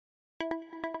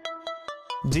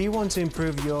Do you want to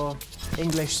improve your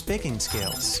English speaking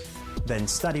skills? Then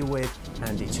study with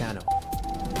Andy Channel.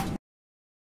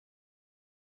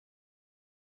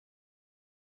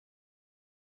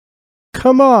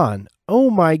 Come on! Oh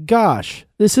my gosh!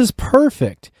 This is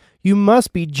perfect! You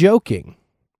must be joking!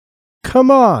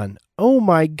 Come on! Oh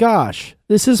my gosh!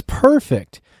 This is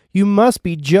perfect! You must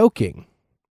be joking!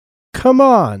 Come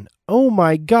on! Oh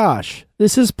my gosh!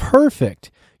 This is perfect!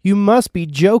 You must be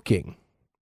joking!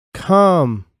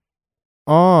 Come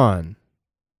on!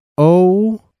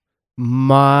 Oh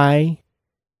my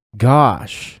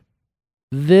gosh!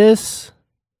 This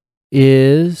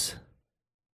is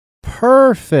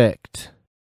perfect!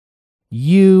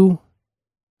 You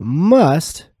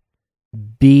must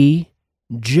be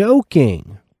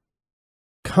joking!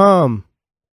 Come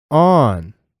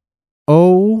on!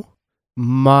 Oh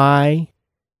my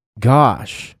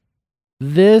gosh!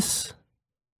 This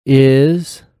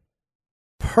is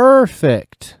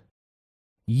perfect!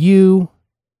 You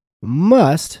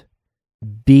must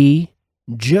be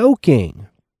joking!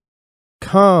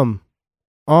 Come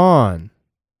on!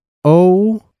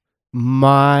 Oh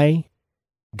my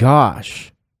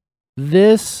gosh!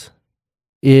 This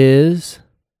is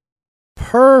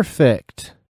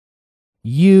perfect!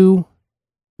 You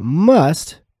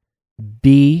must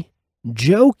be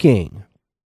joking!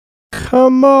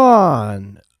 Come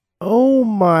on! Oh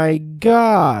my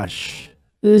gosh!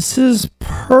 This is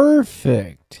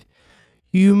perfect!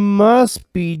 You must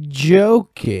be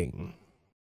joking!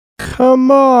 Come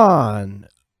on!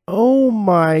 Oh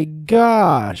my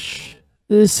gosh!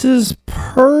 This is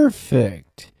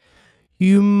perfect!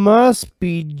 You must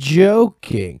be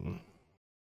joking!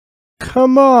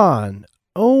 Come on!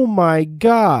 Oh my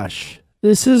gosh!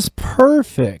 This is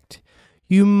perfect!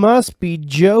 You must be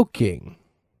joking!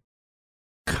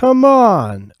 Come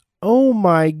on! Oh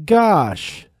my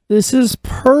gosh! This is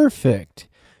perfect!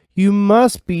 You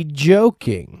must be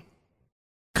joking!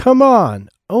 Come on!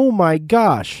 Oh my gosh! This is perfect! You must be joking! Come on! Oh my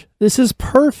gosh! This is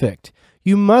perfect!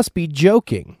 You must be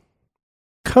joking!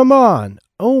 Come on!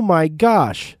 Oh my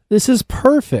gosh! This is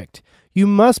perfect! You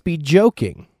must be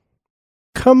joking!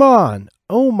 Come on!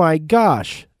 Oh my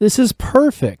gosh! This is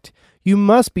perfect! You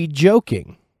must be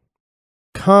joking!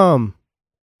 Come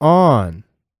on!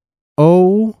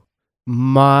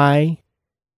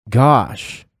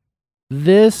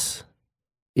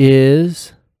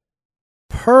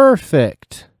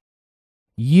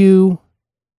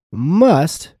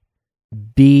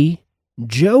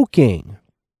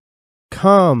 Oh my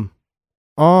gosh!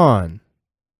 This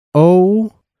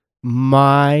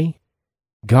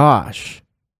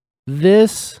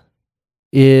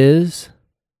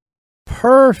is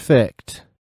perfect!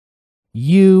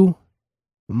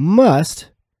 You must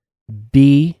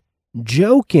be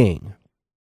joking!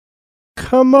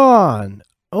 Come on!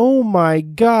 Oh my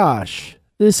gosh!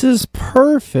 This is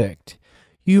perfect!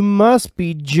 You must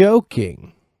be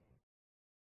joking!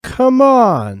 Come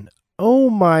on! Oh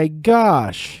my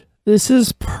gosh! This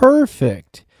is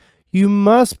perfect! You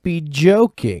must be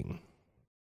joking!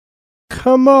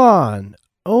 Come on!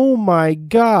 Oh my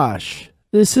gosh!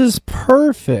 This is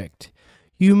perfect!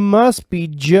 You must be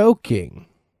joking!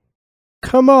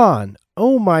 Come on!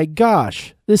 Oh my gosh!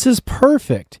 This is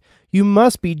perfect! You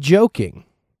must be joking!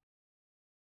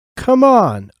 Come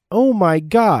on! Oh my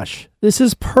gosh! This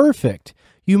is perfect!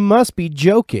 You must be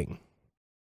joking!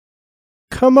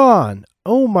 Come on!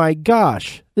 Oh my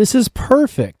gosh! This is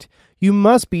perfect! You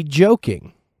must be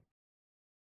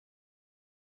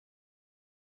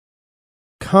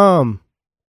joking!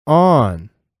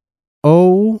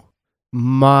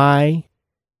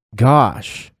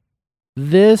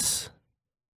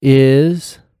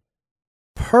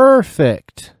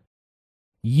 Come on!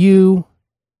 Oh my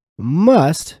gosh! This is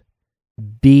perfect! You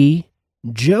must be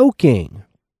joking!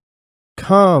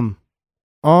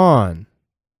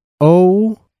 Come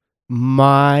on!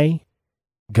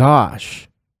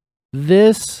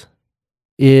 Oh my gosh!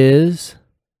 This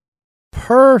is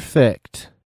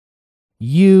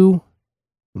perfect!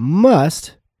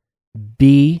 You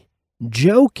must be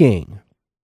joking!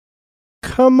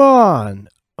 Come on!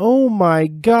 Oh my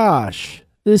gosh!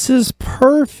 This is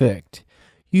perfect!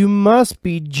 You must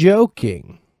be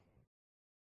joking!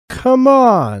 Come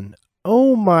on!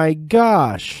 Oh my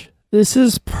gosh! This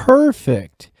is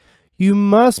perfect! You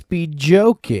must be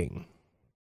joking!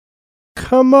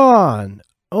 Come on!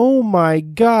 Oh my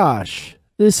gosh!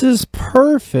 This is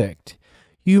perfect!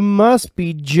 You must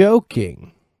be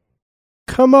joking!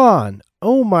 Come on!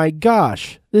 Oh my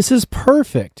gosh! This is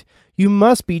perfect! You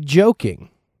must be joking!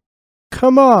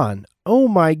 Come on! Oh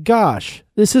my gosh!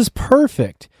 This is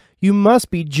perfect! You must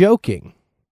be joking!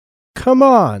 Come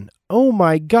on! oh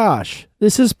my gosh,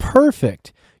 this is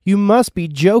perfect. You must be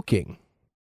joking.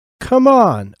 Come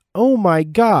on, oh my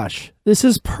gosh, this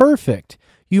is perfect.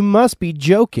 You must be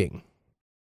joking.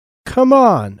 Come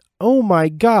on, oh my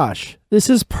gosh, this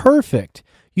is perfect.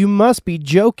 You must be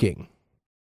joking.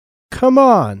 Come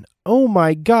on, oh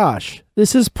my gosh,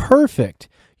 this is perfect.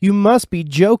 You must be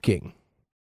joking.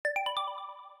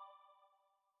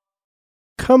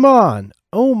 Come on,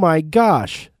 oh my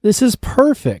gosh, this is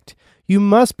perfect. You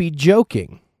must be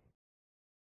joking.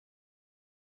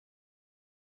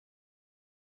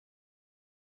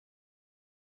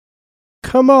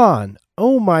 Come on,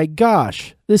 oh my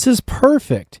gosh, this is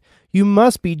perfect. You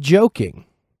must be joking.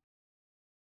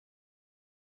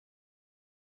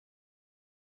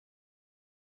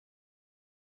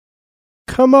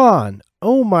 Come on,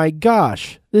 oh my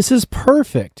gosh, this is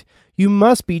perfect. You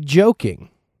must be joking.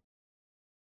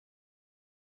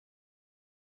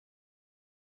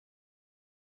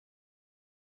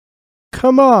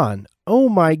 Come on, oh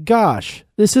my gosh,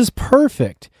 this is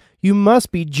perfect. You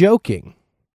must be joking.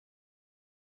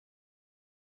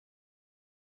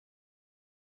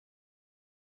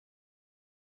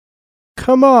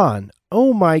 Come on,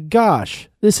 oh my gosh,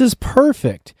 this is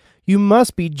perfect. You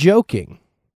must be joking.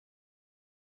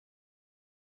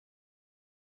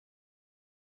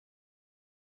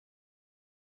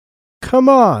 Come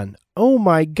on, oh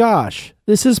my gosh,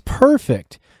 this is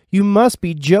perfect. You must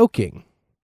be joking.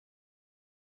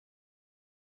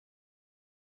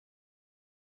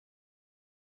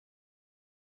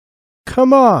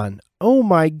 Come on, oh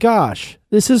my gosh,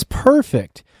 this is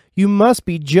perfect. You must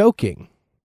be joking.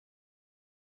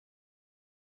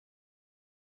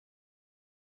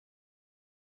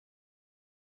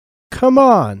 Come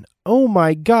on, oh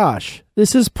my gosh,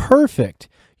 this is perfect.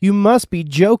 You must be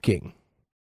joking.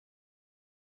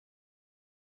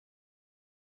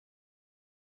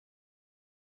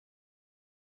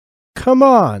 Come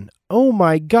on, oh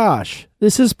my gosh,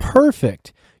 this is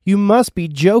perfect. You must be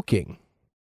joking.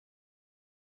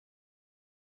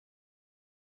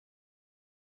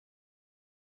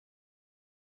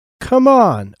 Come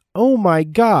on, oh my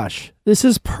gosh, this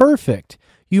is perfect.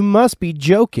 You must be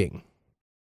joking.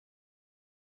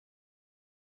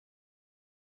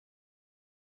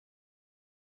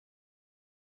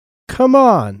 Come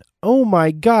on, oh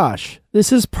my gosh,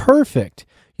 this is perfect.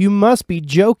 You must be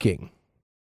joking.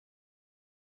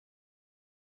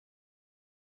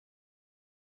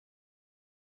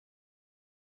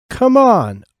 Come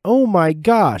on, oh my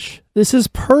gosh, this is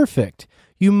perfect.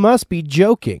 You must be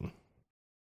joking.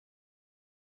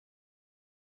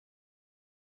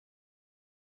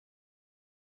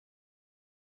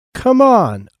 Come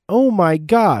on, oh my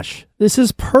gosh, this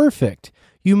is perfect.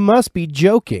 You must be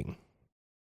joking.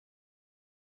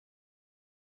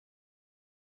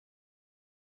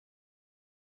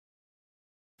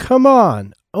 Come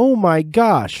on, oh my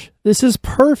gosh, this is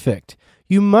perfect.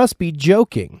 You must be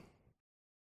joking.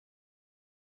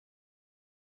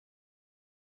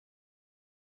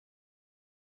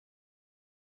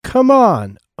 Come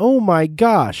on, oh my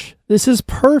gosh, this is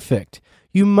perfect.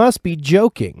 You must be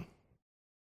joking.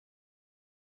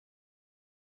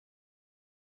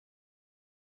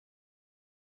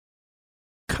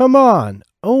 Come on,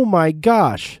 oh my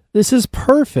gosh, this is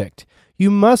perfect. You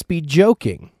must be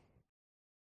joking.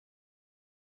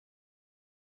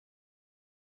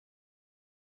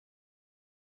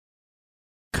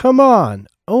 Come on,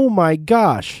 oh my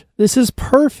gosh, this is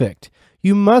perfect. You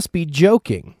must be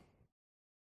joking.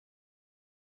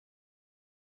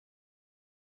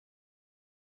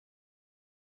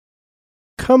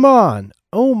 Come on,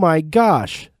 oh my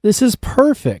gosh, this is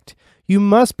perfect. You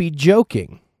must be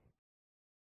joking.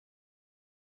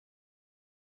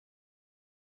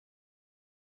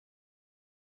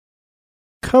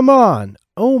 Come on,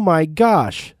 oh my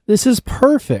gosh, this is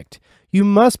perfect. You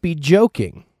must be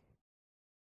joking.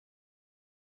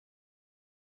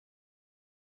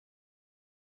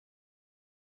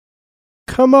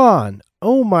 Come on,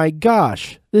 oh my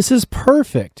gosh, this is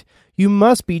perfect. You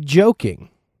must be joking.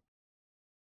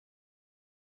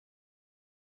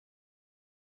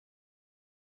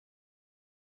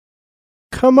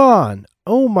 Come on,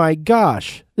 oh my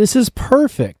gosh, this is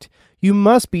perfect. You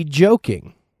must be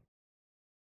joking.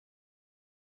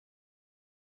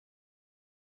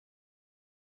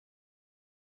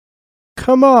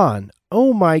 Come on,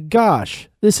 oh my gosh,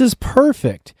 this is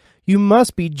perfect. You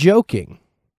must be joking.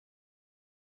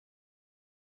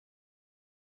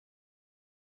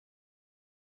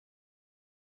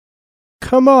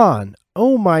 Come on,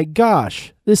 oh my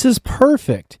gosh, this is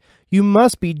perfect. You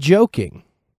must be joking.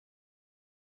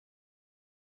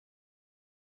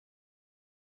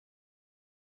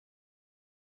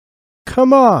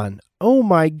 Come on. Oh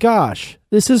my gosh.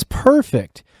 This is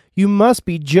perfect. You must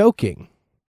be joking.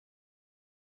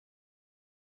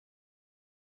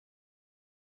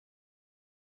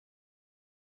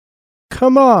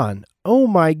 Come on. Oh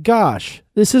my gosh.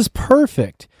 This is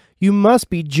perfect. You must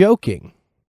be joking.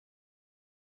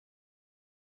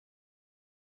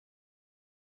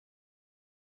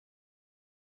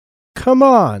 Come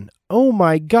on. Oh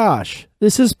my gosh.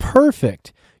 This is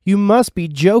perfect. You must be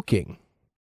joking.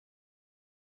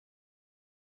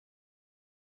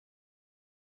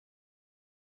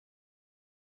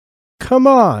 Come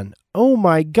on. Oh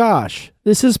my gosh.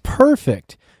 This is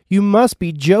perfect. You must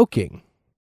be joking.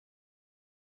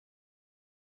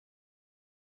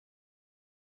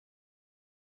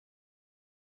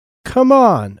 Come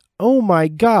on. Oh my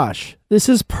gosh. This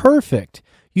is perfect.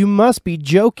 You must be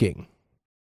joking.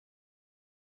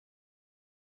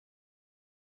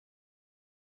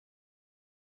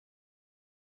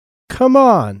 Come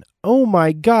on. Oh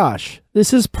my gosh.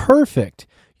 This is perfect.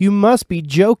 You must be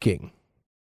joking.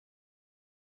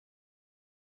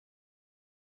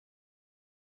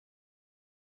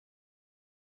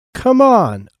 Come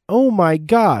on. Oh my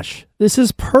gosh. This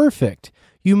is perfect.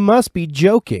 You must be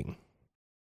joking.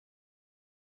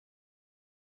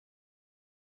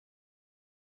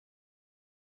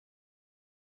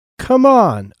 Come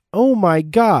on. Oh my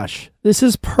gosh. This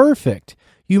is perfect.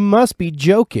 You must be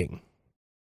joking.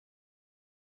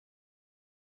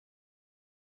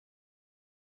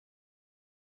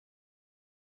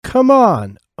 Come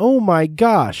on. Oh my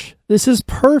gosh. This is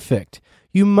perfect.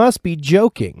 You must be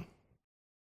joking.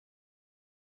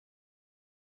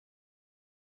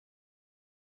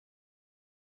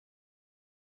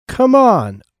 Come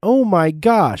on. Oh my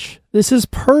gosh. This is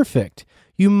perfect.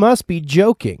 You must be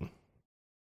joking.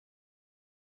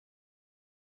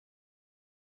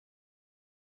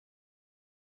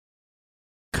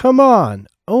 Come on.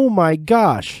 Oh my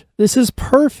gosh. This is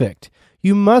perfect.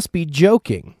 You must be joking.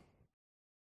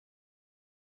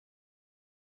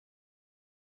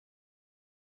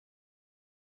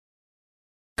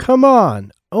 Come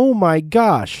on. Oh my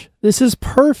gosh. This is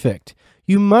perfect.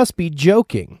 You must be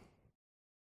joking.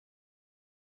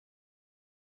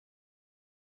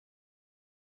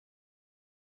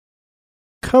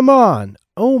 Come on.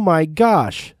 Oh my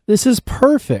gosh. This is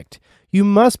perfect. You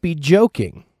must be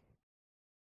joking.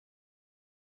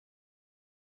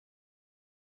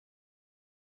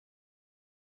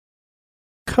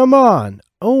 Come on.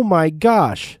 Oh my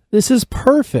gosh. This is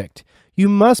perfect. You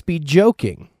must be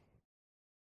joking.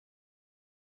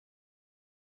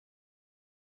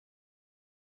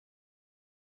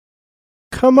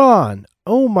 Come on.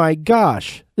 Oh my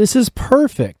gosh. This is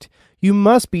perfect. You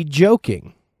must be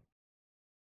joking.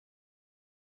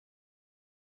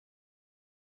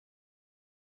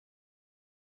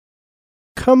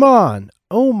 Come on.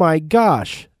 Oh my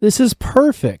gosh. This is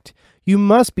perfect. You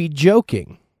must be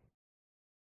joking.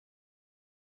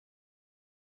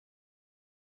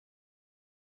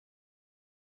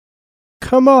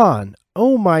 Come on.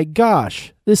 Oh my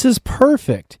gosh. This is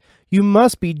perfect. You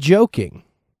must be joking.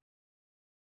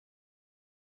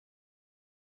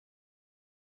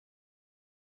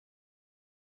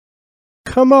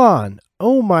 Come on.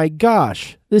 Oh my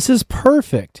gosh. This is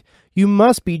perfect. You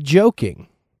must be joking.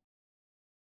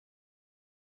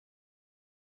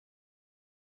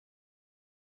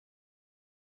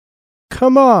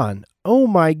 Come on. Oh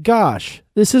my gosh.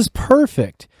 This is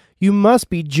perfect. You must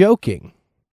be joking.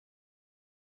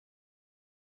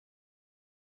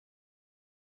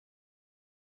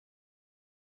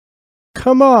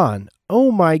 Come on.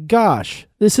 Oh my gosh.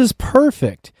 This is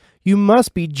perfect. You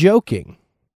must be joking.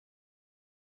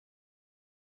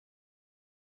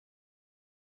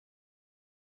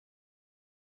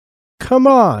 Come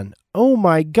on. Oh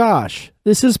my gosh.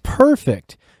 This is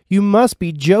perfect. You must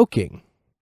be joking.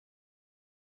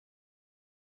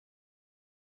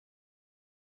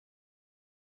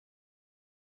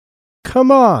 Come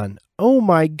on. Oh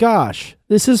my gosh.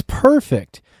 This is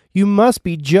perfect. You must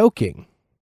be joking.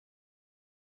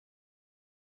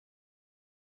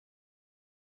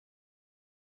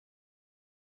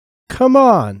 Come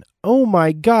on. Oh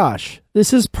my gosh.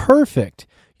 This is perfect.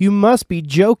 You must be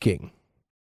joking.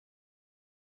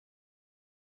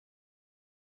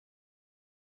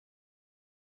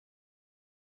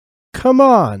 Come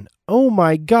on. Oh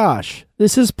my gosh.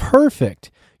 This is perfect.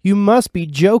 You must be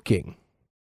joking.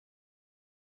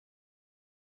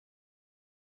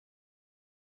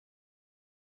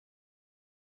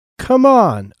 Come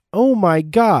on. Oh my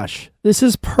gosh. This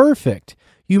is perfect.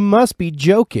 You must be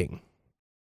joking.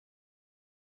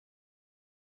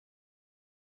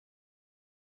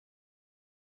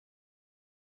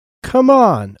 Come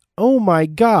on. Oh my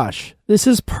gosh. This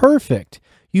is perfect.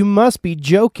 You must be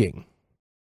joking.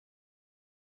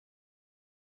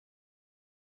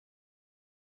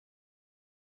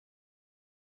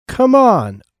 Come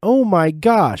on. Oh my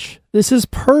gosh. This is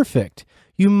perfect.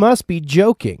 You must be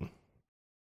joking.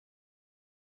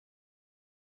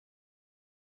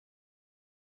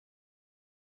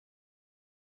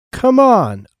 Come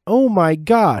on. Oh my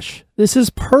gosh. This is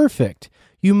perfect.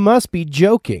 You must be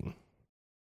joking.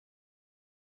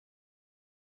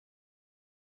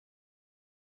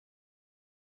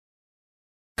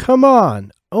 Come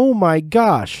on. Oh my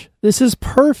gosh. This is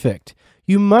perfect.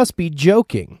 You must be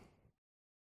joking.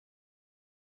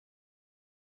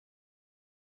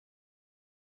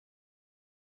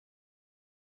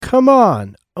 Come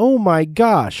on. Oh my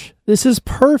gosh. This is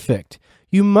perfect.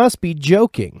 You must be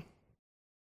joking.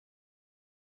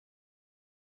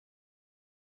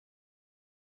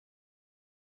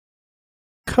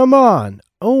 Come on.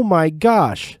 Oh my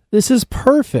gosh. This is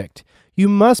perfect. You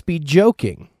must be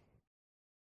joking.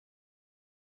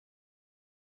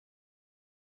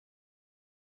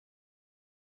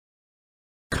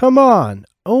 Come on.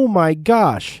 Oh my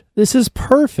gosh. This is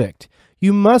perfect.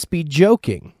 You must be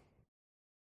joking.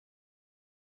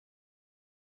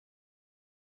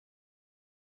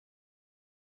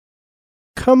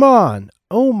 Come on.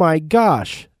 Oh my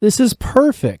gosh. This is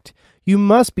perfect. You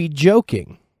must be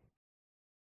joking.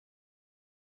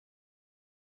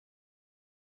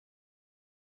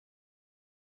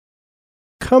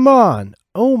 Come on.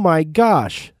 Oh my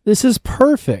gosh. This is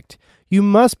perfect. You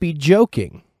must be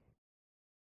joking.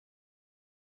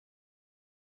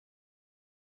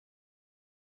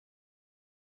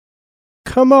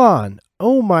 Come on.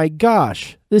 Oh my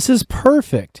gosh. This is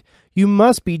perfect. You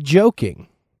must be joking.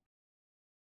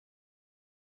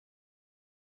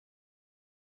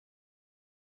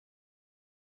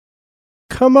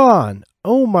 Come on.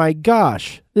 Oh my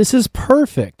gosh. This is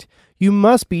perfect. You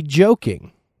must be joking.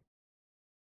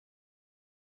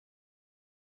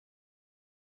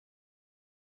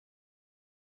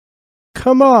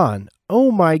 Come on.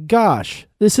 Oh my gosh.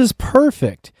 This is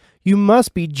perfect. You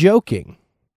must be joking.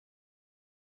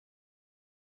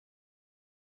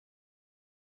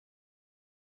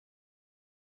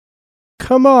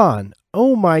 Come on.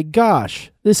 Oh my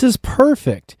gosh. This is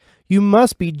perfect. You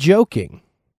must be joking.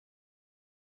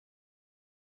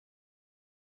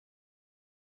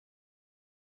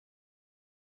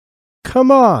 Come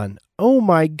on. Oh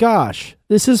my gosh.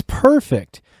 This is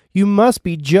perfect. You must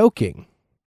be joking.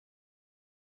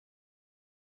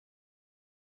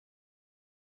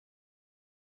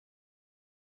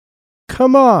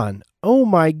 Come on. Oh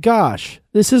my gosh.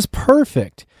 This is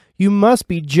perfect. You must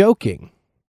be joking.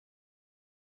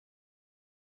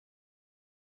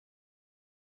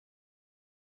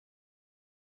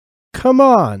 Come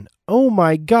on. Oh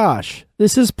my gosh.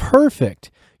 This is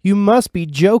perfect. You must be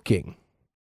joking.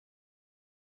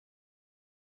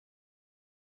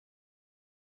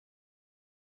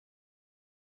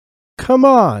 Come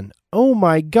on. Oh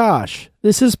my gosh.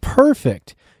 This is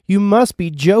perfect. You must be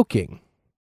joking.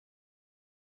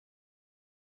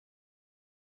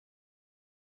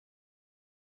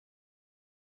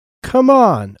 Come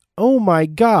on. Oh my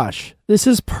gosh. This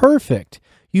is perfect.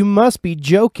 You must be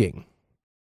joking.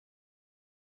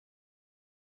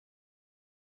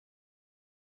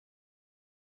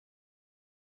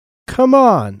 Come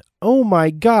on. Oh my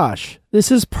gosh.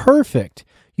 This is perfect.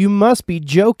 You must be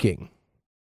joking.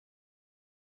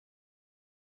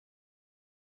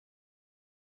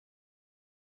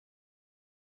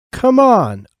 Come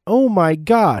on. Oh my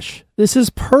gosh. This is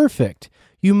perfect.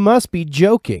 You must be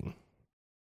joking.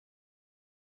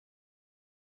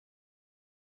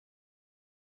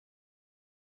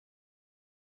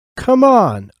 Come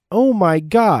on. Oh my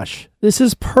gosh. This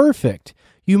is perfect.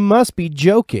 You must be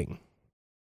joking.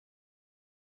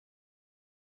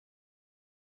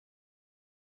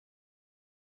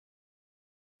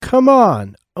 Come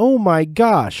on. Oh my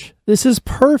gosh. This is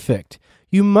perfect.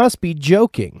 You must be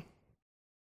joking.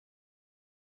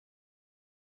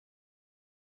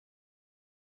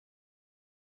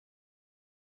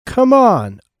 Come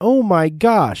on. Oh my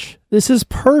gosh. This is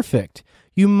perfect.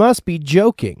 You must be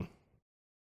joking.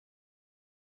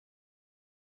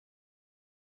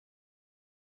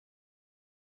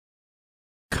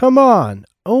 Come on.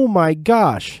 Oh my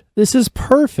gosh. This is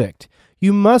perfect.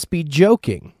 You must be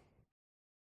joking.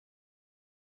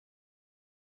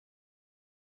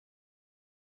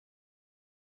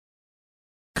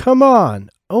 Come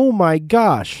on. Oh my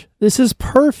gosh. This is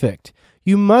perfect.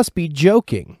 You must be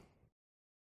joking.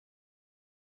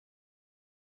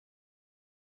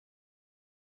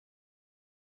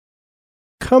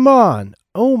 Come on.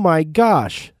 oh my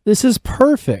gosh, this is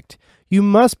perfect. You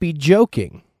must be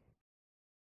joking.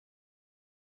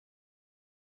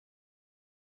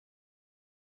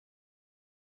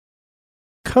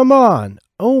 Come on,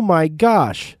 oh my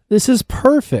gosh, this is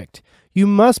perfect. You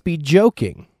must be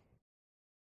joking.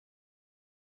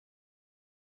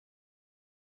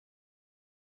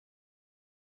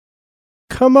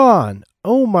 Come on,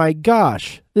 oh my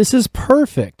gosh, this is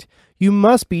perfect. You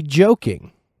must be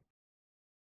joking.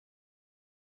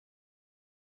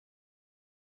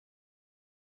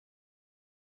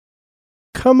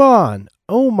 Come on,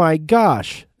 oh my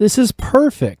gosh, this is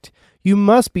perfect. You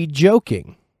must be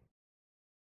joking.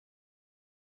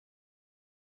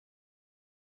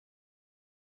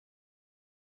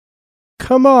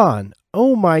 Come on,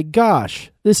 oh my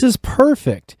gosh, this is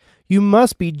perfect. You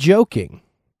must be joking.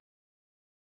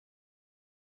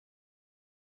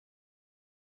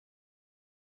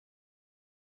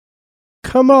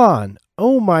 Come on,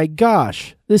 oh my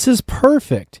gosh, this is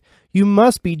perfect. You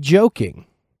must be joking.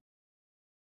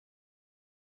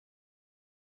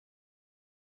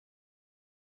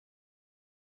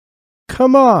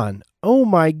 Come on, oh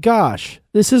my gosh,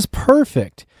 this is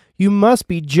perfect. You must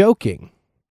be joking.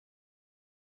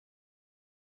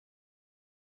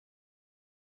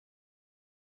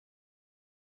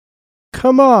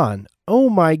 Come on, oh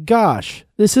my gosh,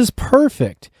 this is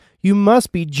perfect. You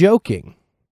must be joking.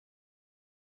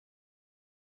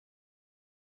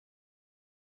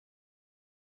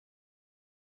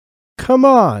 Come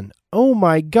on, oh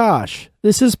my gosh,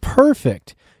 this is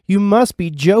perfect. You must be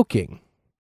joking.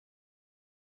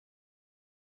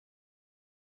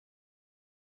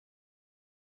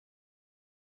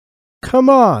 Come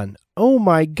on, oh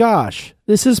my gosh,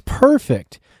 this is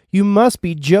perfect. You must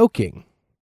be joking.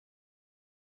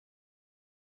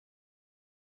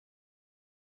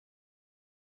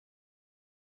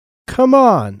 Come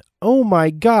on, oh my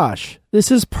gosh,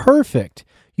 this is perfect.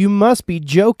 You must be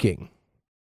joking.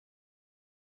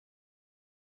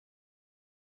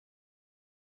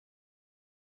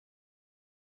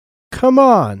 Come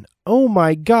on, oh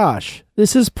my gosh,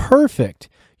 this is perfect.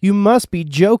 You must be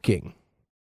joking.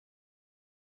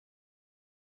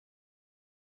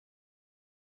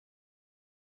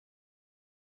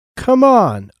 Come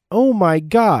on, oh my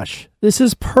gosh, this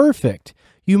is perfect.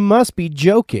 You must be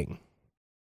joking.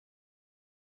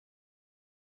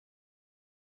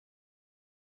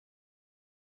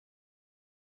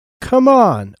 Come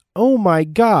on, oh my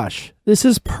gosh, this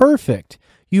is perfect.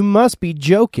 You must be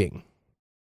joking.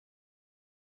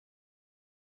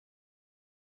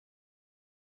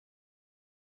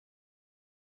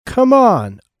 Come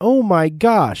on, oh my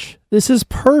gosh, this is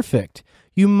perfect.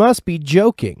 You must be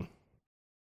joking.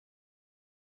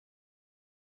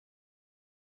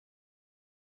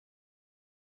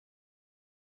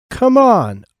 Come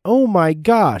on, oh my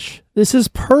gosh, this is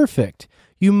perfect.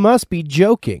 You must be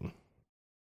joking.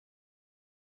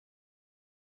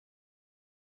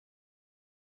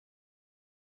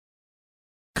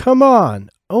 Come on,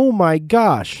 oh my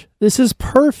gosh, this is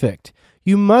perfect.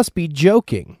 You must be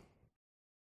joking.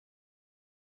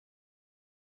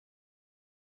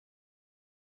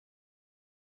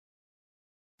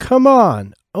 Come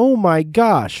on, oh my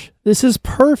gosh, this is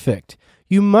perfect.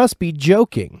 You must be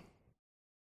joking.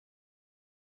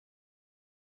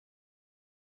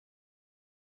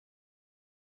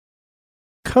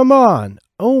 Come on,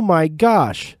 oh my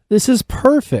gosh, this is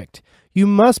perfect.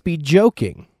 You must be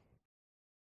joking.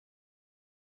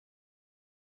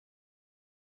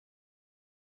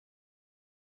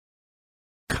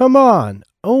 Come on,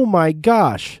 oh my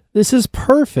gosh, this is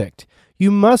perfect. You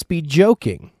must be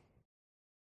joking.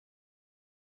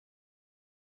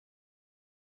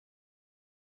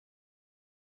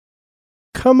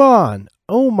 Come on,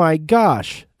 oh my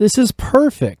gosh, this is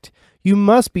perfect. You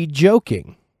must be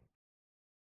joking.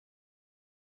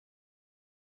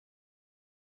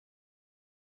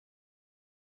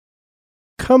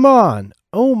 Come on,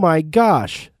 oh my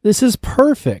gosh, this is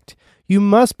perfect. You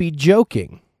must be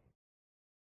joking.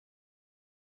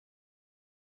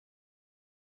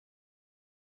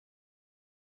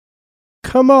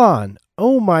 Come on,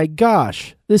 oh my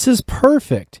gosh, this is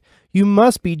perfect. You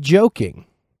must be joking.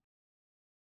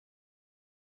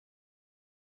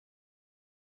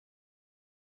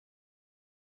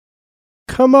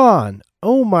 Come on,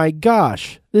 oh my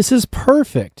gosh, this is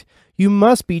perfect. You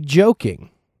must be joking.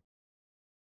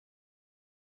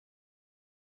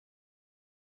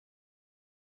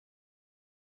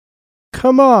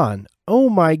 Come on, oh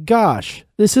my gosh,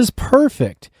 this is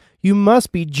perfect. You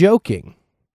must be joking.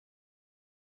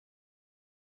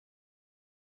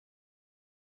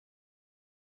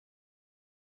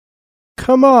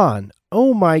 Come on.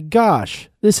 Oh my gosh.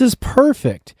 This is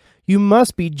perfect. You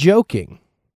must be joking.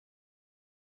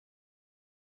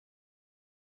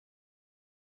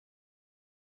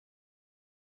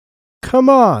 Come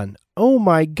on. Oh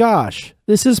my gosh.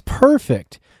 This is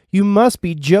perfect. You must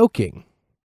be joking.